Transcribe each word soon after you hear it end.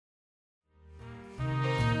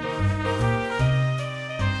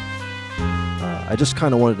I just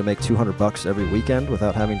kind of wanted to make $200 every weekend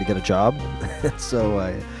without having to get a job. So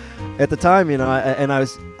at the time,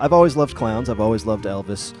 I've always loved clowns. I've always loved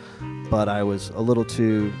Elvis, but I was a little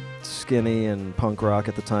too skinny and punk rock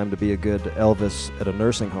at the time to be a good Elvis at a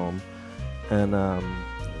nursing home. And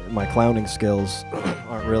my clowning skills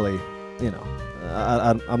aren't really,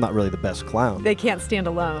 I'm not really the best clown. They can't stand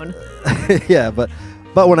alone. Yeah, but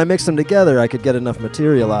when I mixed them together, I could get enough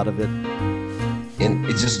material out of it. And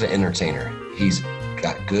it's just an entertainer. He's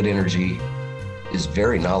got good energy, is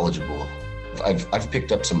very knowledgeable. I've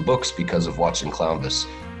picked up some books because of watching Clownvis.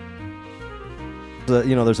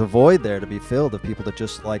 There's a void there to be filled of people that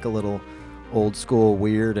just like a little old school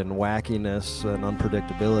weird and wackiness and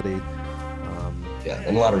unpredictability.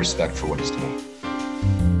 And a lot of respect for what he's doing.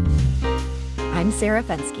 I'm Sarah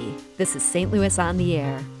Fensky. This is St. Louis on the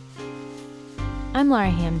Air. I'm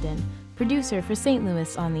Laura Hamden, producer for St.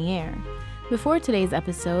 Louis on the Air. Before today's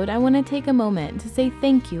episode, I want to take a moment to say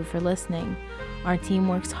thank you for listening. Our team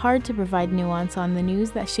works hard to provide nuance on the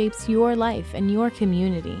news that shapes your life and your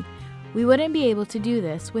community. We wouldn't be able to do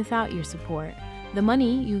this without your support. The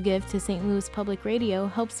money you give to St. Louis Public Radio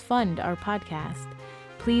helps fund our podcast.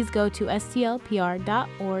 Please go to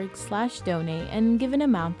stlpr.org/donate and give an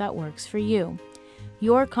amount that works for you.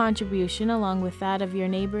 Your contribution, along with that of your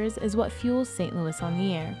neighbors, is what fuels St. Louis on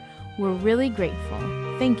the Air. We're really grateful.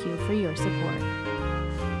 Thank you for your support.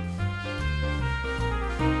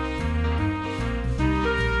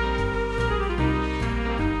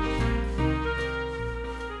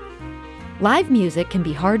 Live music can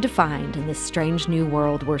be hard to find in this strange new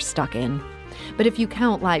world we're stuck in. But if you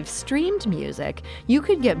count live streamed music, you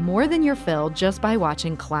could get more than your fill just by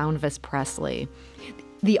watching Clownvis Presley.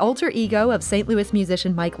 The alter ego of St. Louis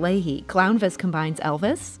musician Mike Leahy, Clownvis combines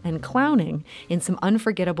Elvis and clowning in some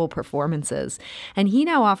unforgettable performances. And he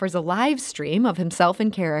now offers a live stream of himself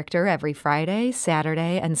in character every Friday,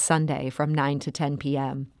 Saturday, and Sunday from 9 to 10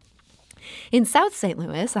 p.m. In South St.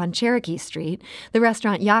 Louis, on Cherokee Street, the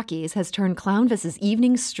restaurant Yaki's has turned Clownvis's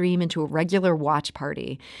evening stream into a regular watch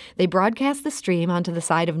party. They broadcast the stream onto the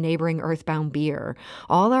side of neighboring Earthbound Beer.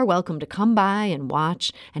 All are welcome to come by and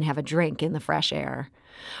watch and have a drink in the fresh air.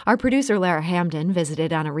 Our producer, Lara Hamden,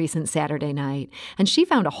 visited on a recent Saturday night, and she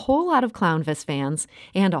found a whole lot of Clownvis fans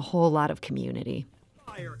and a whole lot of community.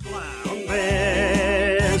 Fire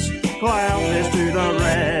Clownvis, Clownvis to the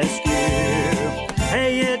rescue.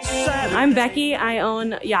 Hey, it's Saturday. I'm Becky. I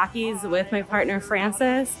own Yaki's with my partner,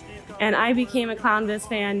 Francis, and I became a Clownvis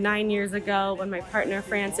fan 9 years ago when my partner,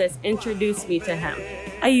 Francis, introduced me to him.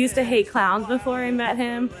 I used to hate clowns before I met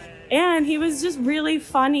him, and he was just really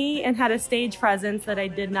funny and had a stage presence that I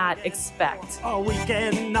did not expect. A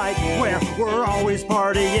weekend night where we're always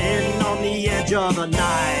partying on the edge of the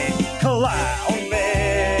night.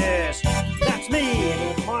 Clownvis, that's me,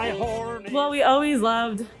 my horn. Well, we always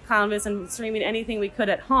loved Clownvis and streaming anything we could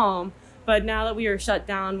at home, but now that we are shut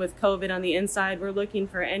down with COVID on the inside, we're looking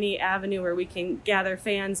for any avenue where we can gather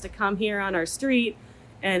fans to come here on our street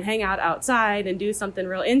and hang out outside and do something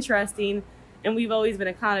real interesting. And we've always been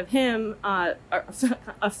a fan of him, a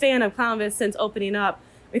fan of Clownvis since opening up.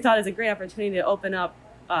 We thought it was a great opportunity to open up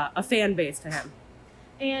a fan base to him.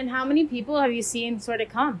 And how many people have you seen sort of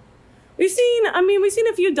come? We've seen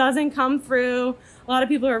a few dozen come through. A lot of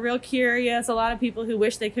people are real curious. A lot of people who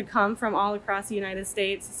wish they could come from all across the United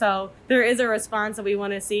States. So there is a response that we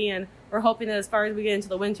want to see, and we're hoping that as far as we get into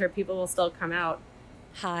the winter, people will still come out.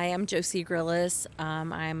 Hi, I'm Josie Grillis.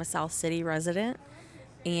 I'm a South City resident.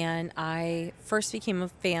 And I first became a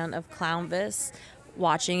fan of Clownvis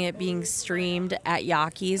watching it being streamed at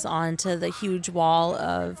Yaki's onto the huge wall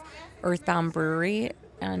of Earthbound Brewery.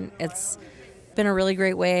 And it's been a really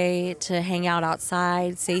great way to hang out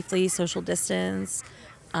outside safely, social distance,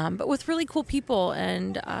 but with really cool people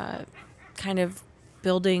and kind of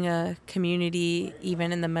building a community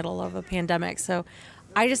even in the middle of a pandemic. So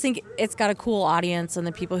I just think it's got a cool audience, and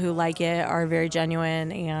the people who like it are very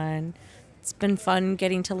genuine, and it's been fun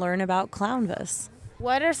getting to learn about Clownvis.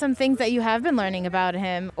 What are some things that you have been learning about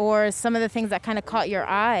him, or some of the things that kind of caught your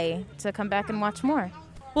eye to come back and watch more?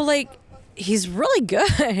 Well, he's really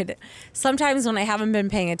good. Sometimes when I haven't been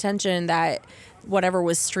paying attention, that whatever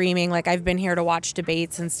was streaming, I've been here to watch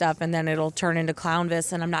debates and stuff, and then it'll turn into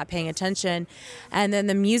Clownvis and I'm not paying attention. And then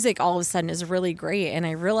the music all of a sudden is really great, and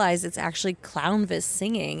I realize it's actually Clownvis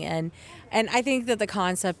singing. And I think that the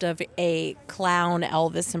concept of a clown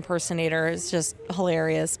Elvis impersonator is just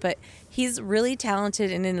hilarious, but he's really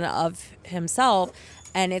talented in and of himself,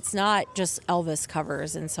 and it's not just Elvis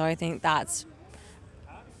covers. And so I think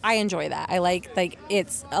I enjoy that. I like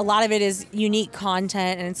it's a lot of it is unique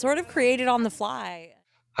content and it's sort of created on the fly.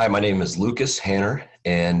 Hi, my name is Lucas Hanner,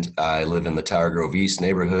 and I live in the Tower Grove East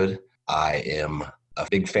neighborhood. I am a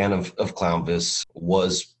big fan of Clownvis,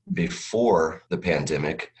 was before the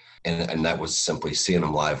pandemic, and that was simply seeing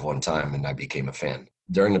him live one time, and I became a fan.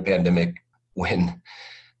 During the pandemic, when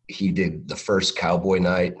he did the first Cowboy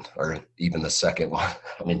Night, or even the second one,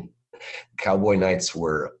 I mean, Cowboy Nights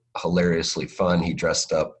were hilariously fun. He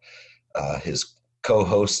dressed up his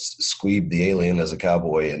co-host Squeeb the Alien as a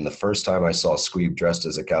cowboy, and the first time I saw Squeeb dressed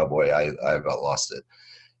as a cowboy, I about lost it.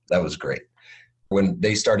 That was great. When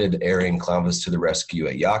they started airing Clownvis to the Rescue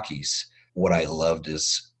at Yaki's, what I loved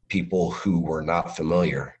is people who were not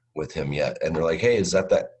familiar with him yet, and they're like, "Hey, is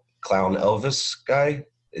that Clown Elvis guy?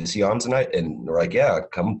 Is he on tonight?" And they're like, "Yeah,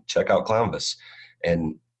 come check out Clownvis."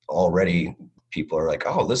 And already people are like,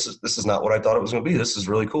 "Oh, this is not what I thought it was going to be. This is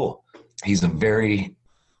really cool." He's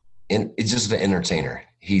it's just an entertainer.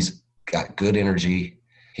 He's got good energy.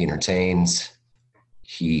 He entertains.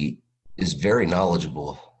 He is very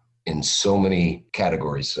knowledgeable in so many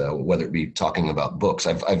categories, whether it be talking about books.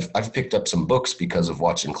 I've picked up some books because of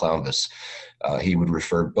watching Clownvis. He would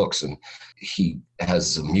refer books, and he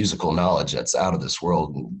has a musical knowledge that's out of this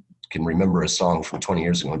world, and can remember a song from 20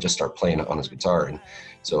 years ago and just start playing it on his guitar. And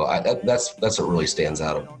so that's what really stands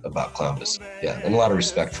out about Clownvis. Yeah, and a lot of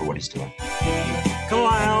respect for what he's doing.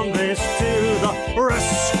 Clownvis to the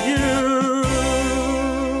rescue.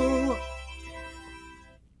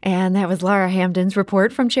 And that was Laura Hamden's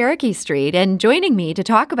report from Cherokee Street. And joining me to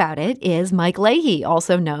talk about it is Mike Leahy,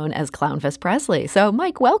 also known as Clownvis Presley. So,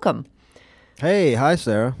 Mike, welcome. Hey, hi,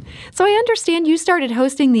 Sarah. So I understand you started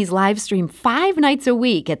hosting these live stream 5 nights a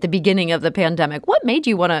week at the beginning of the pandemic. What made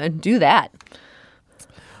you want to do that?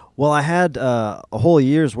 Well, I had a whole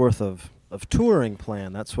year's worth of touring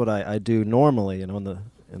planned. That's what I do normally. You know, in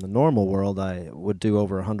the normal world, I would do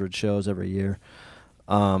over 100 shows every year.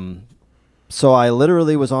 So I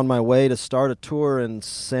literally was on my way to start a tour in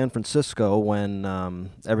San Francisco when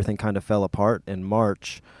everything kind of fell apart in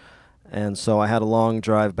March. And so I had a long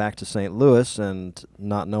drive back to St. Louis, and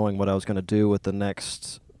not knowing what I was going to do with the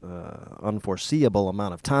next unforeseeable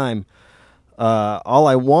amount of time, all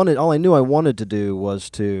I knew I wanted to do was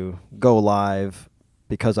to go live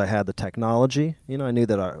because I had the technology. You know, I knew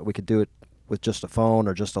that we could do it with just a phone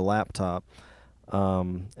or just a laptop.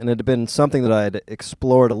 And it had been something that I had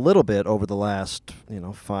explored a little bit over the last,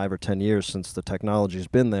 5 or 10 years since the technology's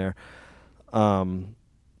been there.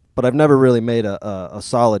 But I've never really made a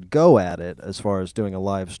solid go at it as far as doing a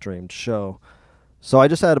live streamed show. So I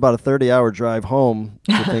just had about a 30-hour drive home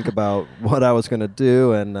to think about what I was going to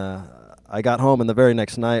do, and I got home, and the very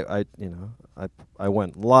next night I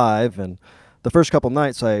went live, and the first couple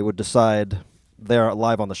nights I would decide there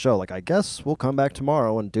live on the show, like, I guess we'll come back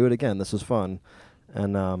tomorrow and do it again. This is fun.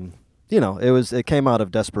 And it came out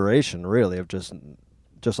of desperation, really, of just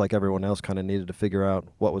like everyone else, kind of needed to figure out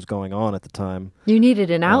what was going on at the time. You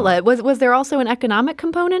needed an outlet. Was there also an economic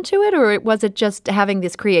component to it, or was it just having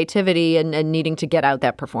this creativity and needing to get out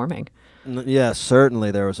that performing? Yeah,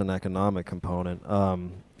 certainly there was an economic component.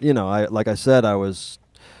 Like I said, I was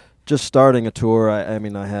just starting a tour. I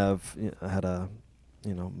had a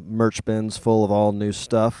merch bins full of all new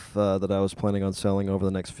stuff that I was planning on selling over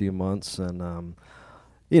the next few months, and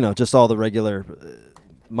just all the regular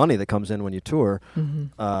money that comes in when you tour,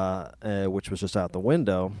 which was just out the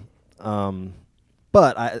window.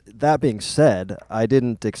 But that being said, I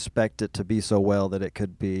didn't expect it to be so well that it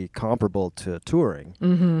could be comparable to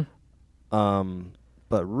touring.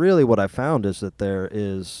 But really what I found is that there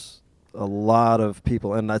is a lot of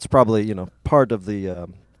people, and that's probably, part of the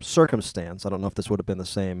circumstance. I don't know if this would have been the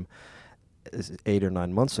same 8 or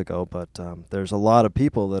 9 months ago, but there's a lot of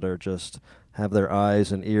people that are just have their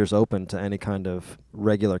eyes and ears open to any kind of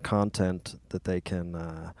regular content that they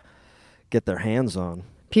can get their hands on.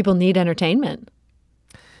 People need entertainment.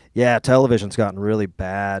 Yeah, television's gotten really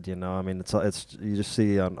bad, it's you just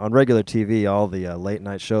see on regular TV, all the late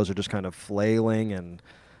night shows are just kind of flailing, and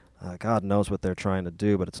God knows what they're trying to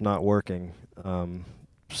do, but it's not working.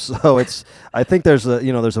 So I think there's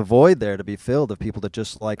a void there to be filled of people that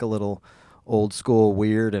just like a little old school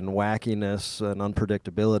weird and wackiness and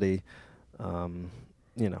unpredictability,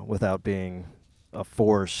 without being a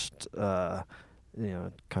forced, kind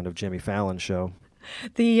of Jimmy Fallon show.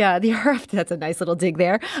 The RFT, that's a nice little dig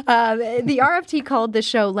there. The RFT called the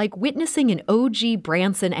show like witnessing an O.G.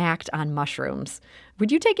 Branson act on mushrooms.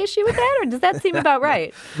 Would you take issue with that, or does that seem about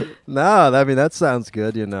right? No, that sounds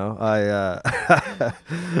good.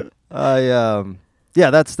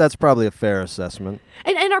 That's probably a fair assessment.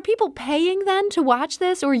 And are people paying then to watch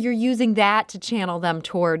this, or you're using that to channel them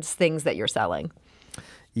towards things that you're selling?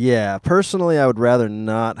 Yeah, personally, I would rather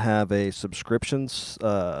not have a subscriptions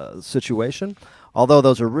situation. Although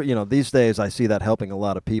those are, these days I see that helping a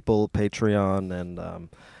lot of people, Patreon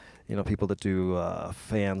and people that do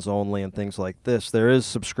fans only and things like this. There is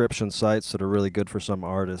subscription sites that are really good for some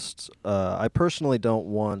artists. I personally don't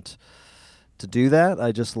want to do that.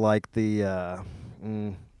 I just like the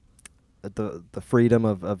freedom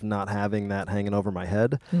of not having that hanging over my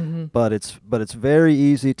head. Mm-hmm. But it's very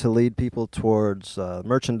easy to lead people towards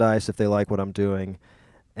merchandise if they like what I'm doing,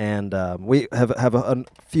 and we have a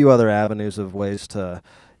few other avenues of ways to,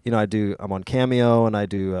 I'm on Cameo and I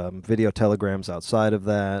do video telegrams outside of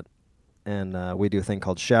that, and we do a thing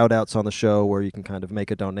called shout outs on the show where you can kind of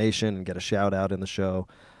make a donation and get a shout out in the show.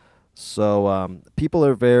 So people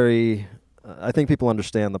are very. I think people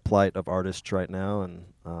understand the plight of artists right now, and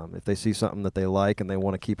if they see something that they like and they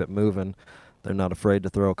want to keep it moving, they're not afraid to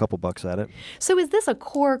throw a couple bucks at it. So is this a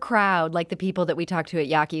core crowd, like the people that we talk to at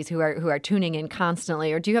Yaki's who are tuning in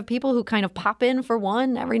constantly, or do you have people who kind of pop in for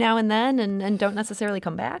one every now and then and don't necessarily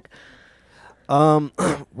come back? Well,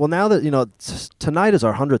 now that, tonight is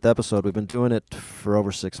our 100th episode. We've been doing it for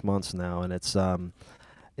over 6 months now, and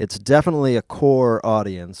it's definitely a core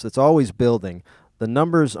audience. It's always building. The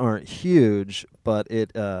numbers aren't huge, but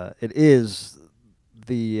it is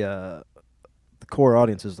the core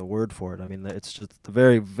audience is the word for it. I mean, it's just a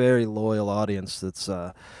very, very loyal audience that's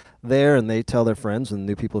there, and they tell their friends, and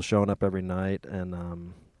new people showing up every night.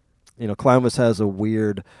 And Clownvis has a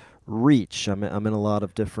weird reach. I'm in a lot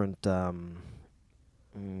of different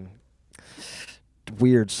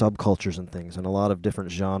weird subcultures and things, and a lot of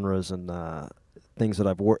different genres and things that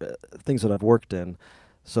I've worked in.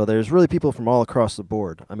 So there's really people from all across the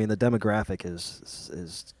board. I mean, the demographic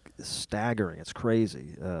is staggering. It's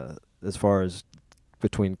crazy as far as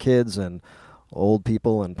between kids and old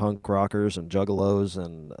people and punk rockers and juggalos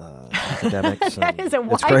and academics.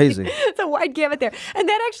 It's crazy. It's a wide gamut there. And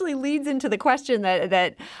that actually leads into the question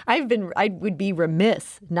that I would be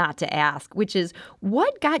remiss not to ask, which is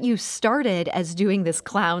what got you started as doing this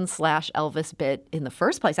clown/Elvis bit in the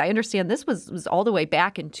first place? I understand this was all the way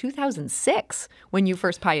back in 2006 when you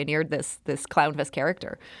first pioneered this Clownvis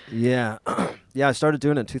character. Yeah. Yeah, I started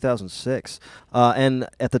doing it in 2006. And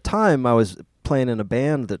at the time I was playing in a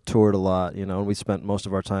band that toured a lot, and we spent most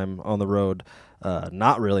of our time on the road,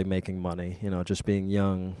 not really making money, just being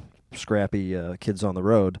young, scrappy kids on the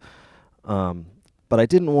road. But I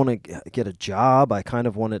didn't want to get a job. I kind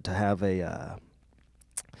of wanted to have a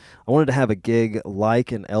gig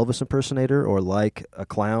like an Elvis impersonator or like a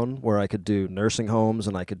clown, where I could do nursing homes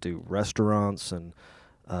and I could do restaurants, and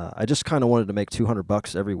I just kind of wanted to make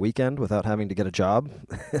 $200 every weekend without having to get a job.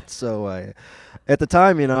 So at the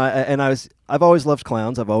time, I've always loved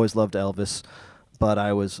clowns. I've always loved Elvis, but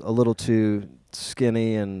I was a little too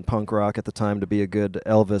skinny and punk rock at the time to be a good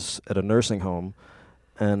Elvis at a nursing home.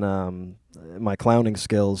 And my clowning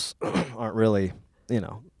skills aren't really,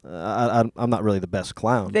 I'm not really the best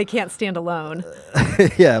clown. They can't stand alone.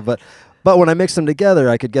 Yeah, but when I mixed them together,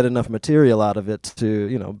 I could get enough material out of it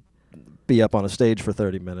to, be up on a stage for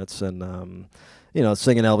 30 minutes and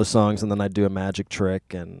singing Elvis songs, and then I'd do a magic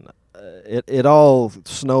trick, and it all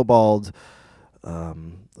snowballed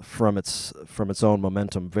from its own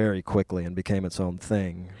momentum very quickly and became its own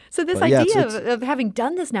thing. So this idea of having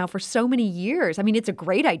done this now for so many years, I mean, it's a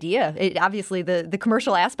great idea. Obviously, the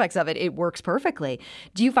commercial aspects of it works perfectly.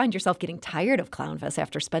 Do you find yourself getting tired of Clownvis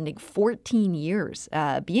after spending 14 years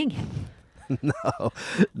being him?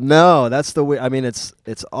 No, that's the way. I mean, it's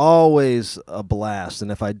always a blast,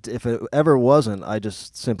 and if it ever wasn't, I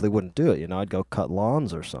just simply wouldn't do it. I'd go cut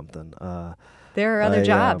lawns or something. There are other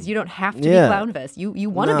jobs. You don't have to be Clownvis. You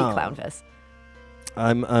want to be Clownvis.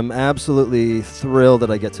 I'm absolutely thrilled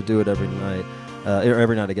that I get to do it every night.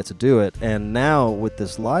 Every night I get to do it, and now with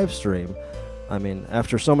this live stream, I mean,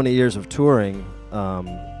 after so many years of touring,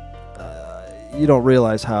 you don't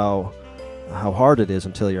realize how hard it is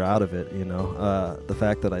until you're out of it, the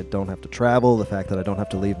fact that I don't have to travel, the fact that I don't have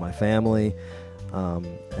to leave my family,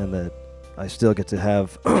 and that I still get to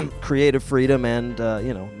have creative freedom and,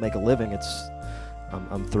 make a living.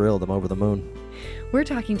 I'm thrilled. I'm over the moon. We're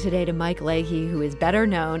talking today to Mike Leahy, who is better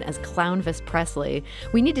known as Clownvis Presley.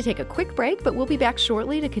 We need to take a quick break, but we'll be back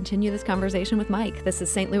shortly to continue this conversation with Mike. This is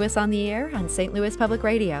St. Louis on the Air on St. Louis Public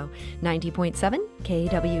Radio, 90.7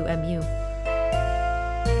 KWMU.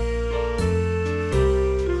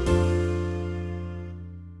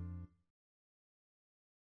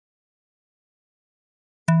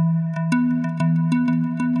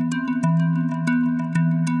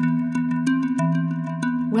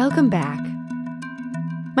 Welcome back.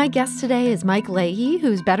 My guest today is Mike Leahy,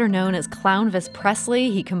 who's better known as Clownvis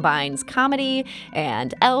Presley. He combines comedy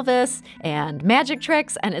and Elvis and magic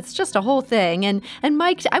tricks, and it's just a whole thing. And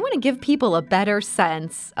Mike, I want to give people a better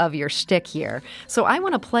sense of your shtick here. So I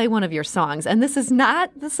want to play one of your songs, and this is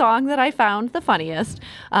not the song that I found the funniest,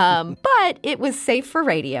 but it was safe for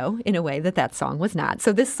radio in a way that song was not.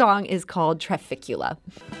 So this song is called Trafficula.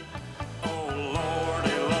 Oh,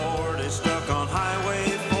 Lordy, Lordy, stuck on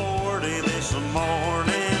Highway 40 this morning.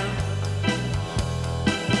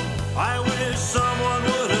 I wish someone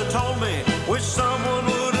would have told me, wish someone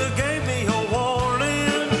would have gave me a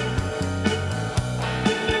warning.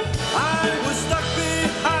 I was stuck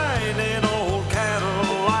behind an old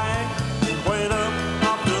Cadillac, went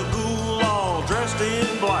up the ghoul all dressed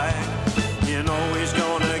in black. You know he's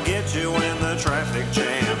gonna get you when the traffic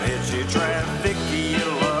jam hits you, Trafficula.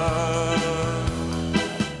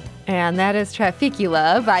 And that is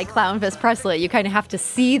Trafficula by Clownvis Presley. You kind of have to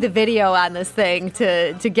see the video on this thing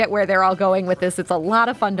to get where they're all going with this. It's a lot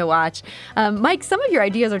of fun to watch. Mike, some of your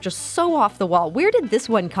ideas are just so off the wall. Where did this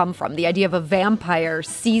one come from? The idea of a vampire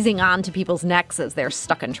seizing onto people's necks as they're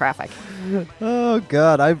stuck in traffic. Oh,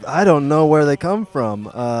 God. I don't know where they come from.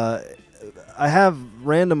 I have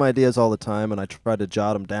random ideas all the time, and I try to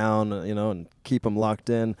jot them down, and keep them locked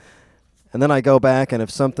in. And then I go back, and if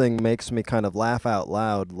something makes me kind of laugh out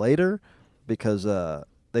loud later, because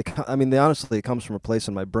honestly, it comes from a place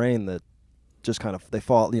in my brain that just kind of,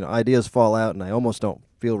 ideas fall out, and I almost don't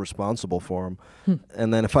feel responsible for them.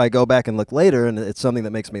 And then if I go back and look later, and it's something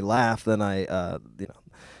that makes me laugh, then I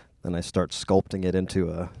start sculpting it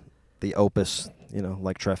into the opus,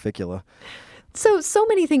 like Trafficula. So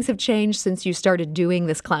many things have changed since you started doing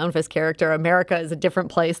this Clownvis character. America is a different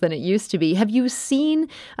place than it used to be. Have you seen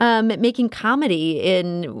making comedy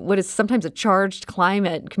in what is sometimes a charged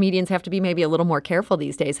climate? Comedians have to be maybe a little more careful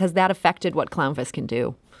these days. Has that affected what Clownvis can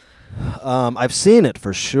do? I've seen it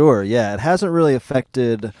for sure. Yeah, it hasn't really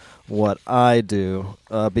affected what I do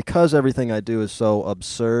because everything I do is so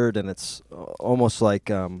absurd, and it's almost like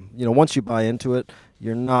once you buy into it,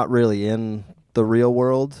 you're not really in the real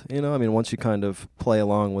world, once you kind of play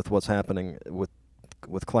along with what's happening with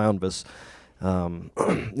Clownvis,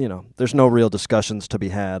 there's no real discussions to be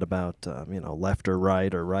had about, left or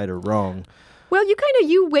right or wrong. Well,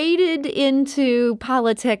 you waded into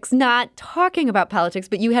politics, not talking about politics,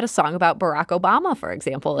 but you had a song about Barack Obama, for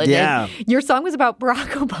example. And your song was about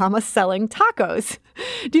Barack Obama selling tacos.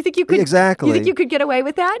 Do you think you could Exactly. Do you think you could get away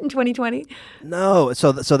with that in 2020? No.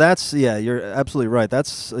 So that's you're absolutely right.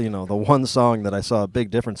 That's the one song that I saw a big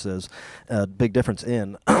difference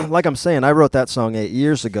in. Like I'm saying, I wrote that song 8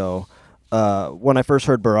 years ago. When I first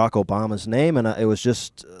heard Barack Obama's name, and it was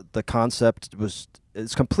just the concept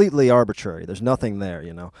it's completely arbitrary. There's nothing there,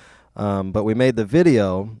 But we made the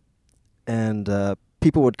video, and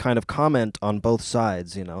people would kind of comment on both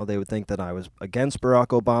sides, They would think that I was against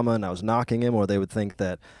Barack Obama and I was knocking him, or they would think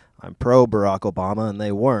that I'm pro Barack Obama and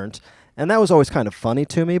they weren't. And that was always kind of funny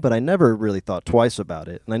to me, but I never really thought twice about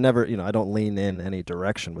it. And I never, I don't lean in any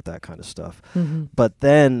direction with that kind of stuff. Mm-hmm. But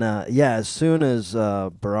then, as soon as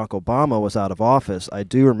Barack Obama was out of office, I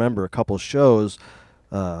do remember a couple shows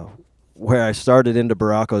where I started into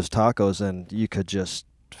Baracko's Tacos, and you could just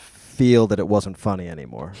feel that it wasn't funny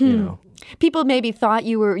anymore, People maybe thought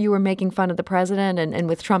you were making fun of the president, and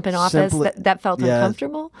with Trump in office, that felt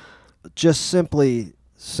uncomfortable? Just simply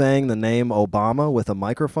saying the name Obama with a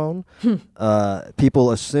microphone,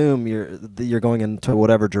 people assume you're going into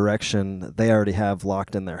whatever direction they already have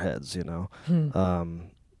locked in their heads, You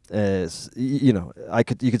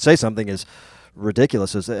could say something as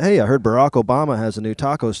ridiculous as, hey, I heard Barack Obama has a new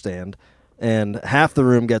taco stand, and half the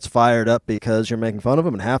room gets fired up because you're making fun of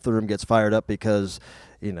him, and half the room gets fired up because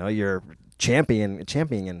you're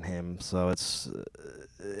championing him. So it's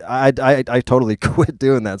I totally quit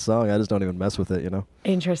doing that song. I just don't even mess with it,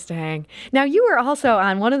 Interesting. Now, you were also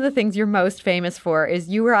on, one of the things you're most famous for is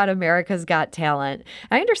you were on America's Got Talent.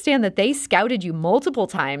 I understand that they scouted you multiple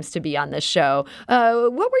times to be on this show.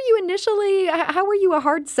 What were you initially, how were you a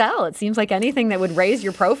hard sell? It seems like anything that would raise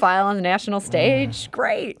your profile on the national stage,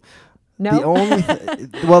 great. No?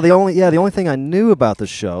 The only thing I knew about the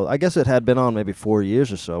show, I guess it had been on maybe 4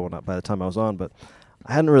 years or so by the time I was on, but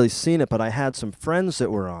I hadn't really seen it, but I had some friends that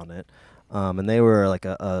were on it, and they were like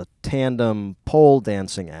a tandem pole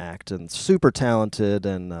dancing act and super talented.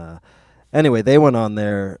 And anyway, they went on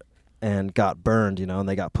there and got burned, and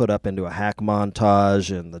they got put up into a hack montage,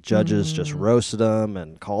 and the judges just roasted them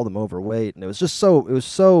and called them overweight, and it was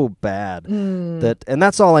so bad and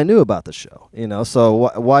that's all I knew about the show, So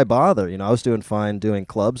why bother? I was doing fine doing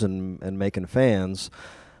clubs and making fans.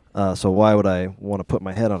 So why would I want to put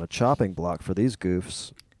my head on a chopping block for these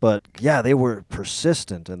goofs? But yeah, they were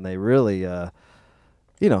persistent, and they really,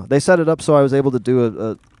 they set it up so I was able to do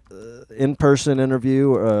a in-person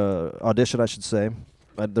interview, audition, I should say.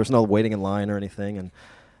 There's no waiting in line or anything, and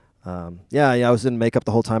I was in makeup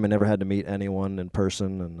the whole time. I never had to meet anyone in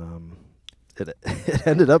person, and it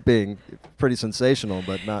ended up being pretty sensational,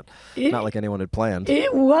 but not like anyone had planned.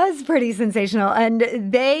 It was pretty sensational.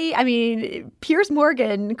 And Piers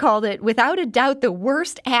Morgan called it, without a doubt, the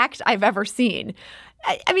worst act I've ever seen.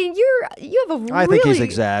 I mean, you have a really... I think he's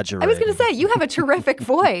exaggerating. I was going to say, you have a terrific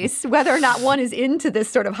voice, whether or not one is into this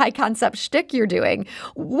sort of high-concept shtick you're doing.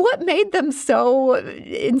 What made them so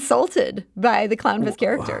insulted by the Clownvis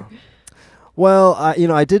character? Well,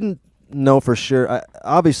 I didn't know for sure.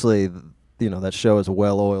 Obviously, that show is a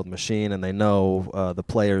well-oiled machine, and they know the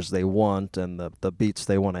players they want and the beats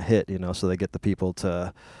they want to hit, so they get the people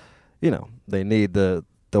to, they need the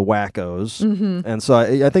wackos. Mm-hmm. And so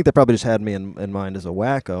I think they probably just had me in mind as a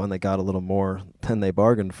wacko, and they got a little more than they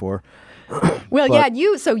bargained for. Well,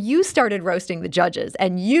 you started roasting the judges,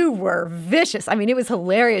 and you were vicious. I mean, it was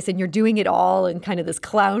hilarious, and you're doing it all in kind of this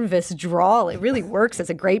Clownvis drawl. It really works as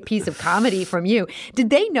a great piece of comedy from you. Did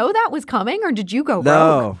they know that was coming, or did you go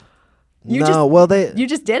rogue? You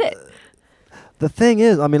just did it. The thing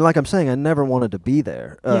is, I mean, like I'm saying, I never wanted to be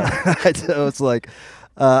there. So it's like,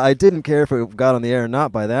 I didn't care if it got on the air or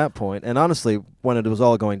not by that point. And honestly, when it was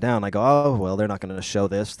all going down, I go, oh, well, they're not going to show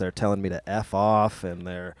this. They're telling me to F off. And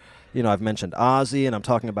they're, I've mentioned Ozzy, and I'm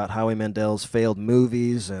talking about Howie Mandel's failed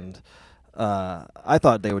movies. And I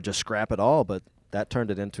thought they would just scrap it all, but that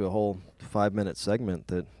turned it into a whole 5-minute segment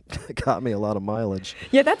that got me a lot of mileage.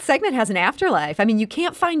 Yeah, that segment has an afterlife. I mean, you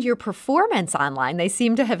can't find your performance online. They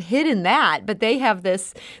seem to have hidden that, but they have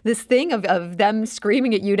this thing of them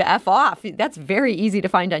screaming at you to F off. That's very easy to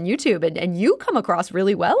find on YouTube, and you come across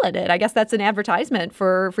really well in it. I guess that's an advertisement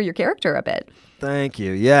for your character a bit. Thank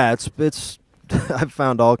you. Yeah, it's I've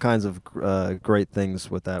found all kinds of great things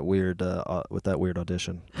with that weird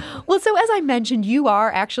audition. Well, so as I mentioned, you are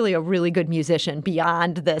actually a really good musician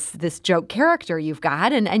beyond this joke character you've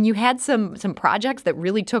got, and you had some projects that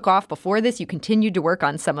really took off before this. You continued to work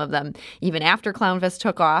on some of them even after Clownvis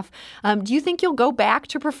took off. Do you think you'll go back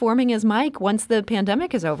to performing as Mike once the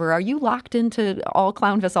pandemic is over? Are you locked into all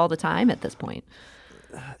Clownvis all the time at this point?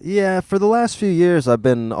 Yeah, for the last few years, I've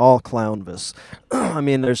been all Clownvis. I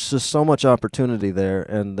mean, there's just so much opportunity there,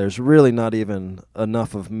 and there's really not even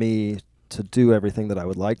enough of me to do everything that I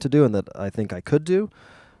would like to do and that I think I could do.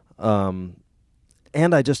 And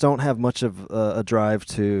I just don't have much of a drive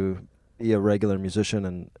to be a regular musician,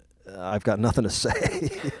 and I've got nothing to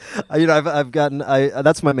say. I've gotten.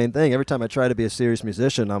 That's my main thing. Every time I try to be a serious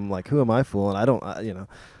musician, I'm like, who am I fooling? I don't.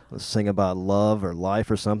 Sing about love or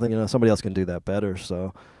life or something. Somebody else can do that better.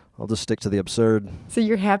 So I'll just stick to the absurd. So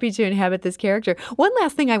you're happy to inhabit this character. One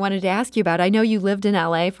last thing I wanted to ask you about. I know you lived in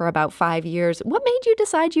LA for about 5 years. What made you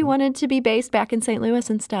decide you wanted to be based back in St. Louis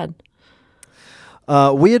instead?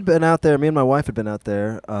 We had been out there. Me and my wife had been out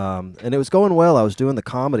there, and it was going well. I was doing the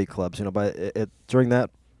comedy clubs. During that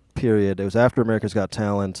period, it was after America's Got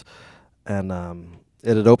Talent, and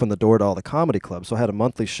it had opened the door to all the comedy clubs. So I had a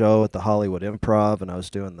monthly show at the Hollywood Improv, and I was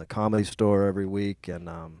doing the Comedy Store every week, and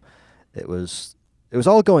it was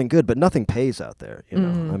all going good, but nothing pays out there.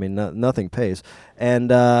 I mean, nothing pays. And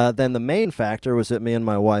then the main factor was that me and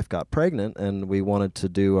my wife got pregnant, and we wanted to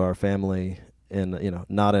do our family in,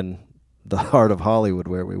 not in the heart of Hollywood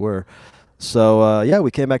where we were. So we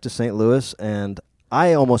came back to St. Louis, and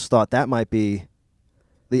I almost thought that might be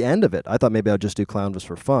the end of it. I thought maybe I'd just do Clownvis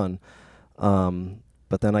for fun.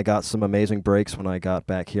 But then I got some amazing breaks when I got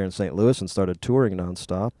back here in St. Louis and started touring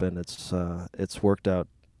nonstop, and it's worked out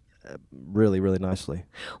really, really nicely.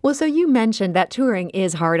 Well, so you mentioned that touring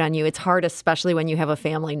is hard on you. It's hard, especially when you have a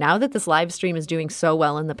family. Now that this live stream is doing so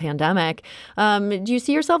well in the pandemic, do you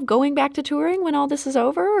see yourself going back to touring when all this is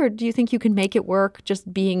over, or do you think you can make it work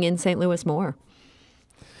just being in St. Louis more?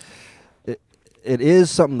 It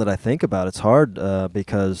is something that I think about. It's hard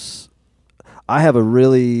because I have a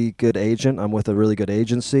really good agent. I'm with a really good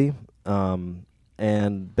agency,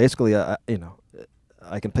 and basically,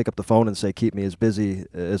 I can pick up the phone and say, keep me as busy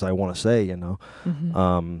as I want to say,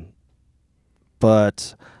 Mm-hmm.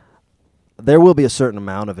 But there will be a certain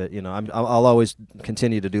amount of it. I'll always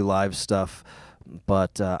continue to do live stuff,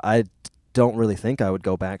 but I don't really think I would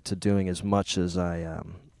go back to doing as much as I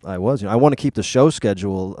was. I want to keep the show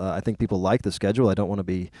schedule. I think people like the schedule. I don't want to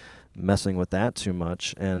be messing with that too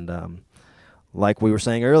much, and like we were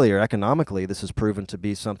saying earlier, economically, this has proven to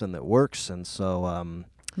be something that works, and so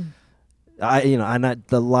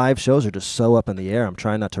the live shows are just so up in the air. I'm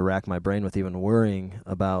trying not to rack my brain with even worrying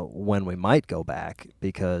about when we might go back,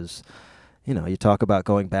 because you talk about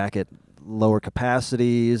going back at lower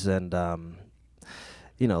capacities and,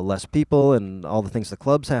 less people and all the things the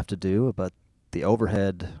clubs have to do, but the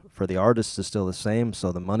overhead for the artists is still the same,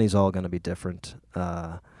 so the money's all going to be different.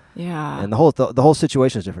 Yeah. And the whole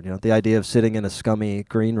situation is different. The idea of sitting in a scummy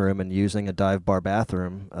green room and using a dive bar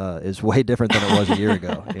bathroom is way different than it was a year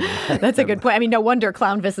ago. That's a good point. I mean, no wonder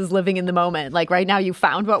Clownvis is living in the moment. Like right now, you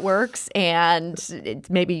found what works, and it's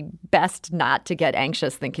maybe best not to get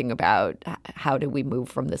anxious thinking about how do we move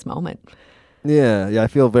from this moment. Yeah. I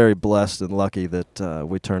feel very blessed and lucky that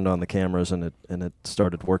we turned on the cameras and it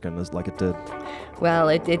started working like it did. Well,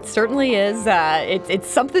 it certainly is. It's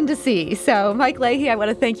something to see. So, Mike Leahy, I want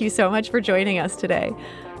to thank you so much for joining us today.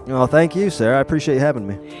 Well, thank you, Sarah. I appreciate you having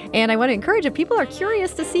me. And I want to encourage, if people are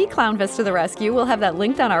curious to see Clownvis to the Rescue, we'll have that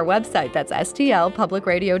linked on our website. That's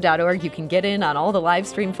stlpublicradio.org. You can get in on all the live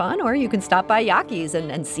stream fun, or you can stop by Yaki's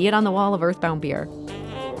and see it on the wall of Earthbound Beer.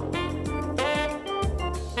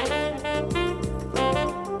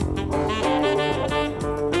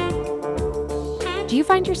 Do you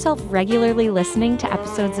find yourself regularly listening to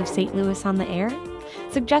episodes of St. Louis on the Air?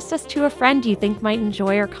 Suggest us to a friend you think might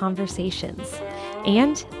enjoy our conversations.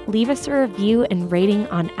 And leave us a review and rating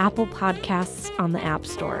on Apple Podcasts on the App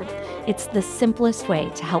Store. It's the simplest way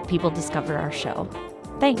to help people discover our show.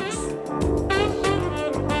 Thanks.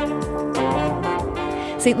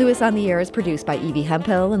 St. Louis on the Air is produced by Evie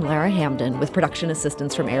Hemphill and Lara Hamden, with production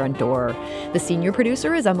assistance from Aaron Dorr. The senior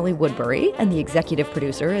producer is Emily Woodbury, and the executive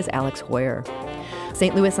producer is Alex Hoyer.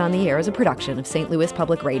 St. Louis on the Air is a production of St. Louis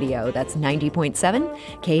Public Radio. That's 90.7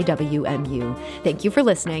 KWMU. Thank you for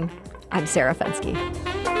listening. I'm Sarah Fenske.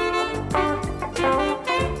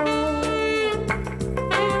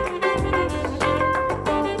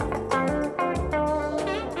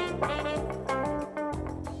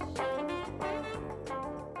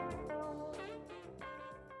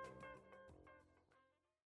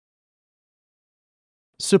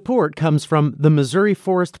 Support comes from the Missouri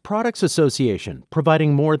Forest Products Association,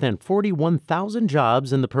 providing more than 41,000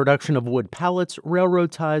 jobs in the production of wood pallets,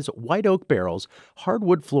 railroad ties, white oak barrels,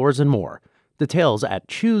 hardwood floors, and more. Details at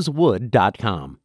choosewood.com.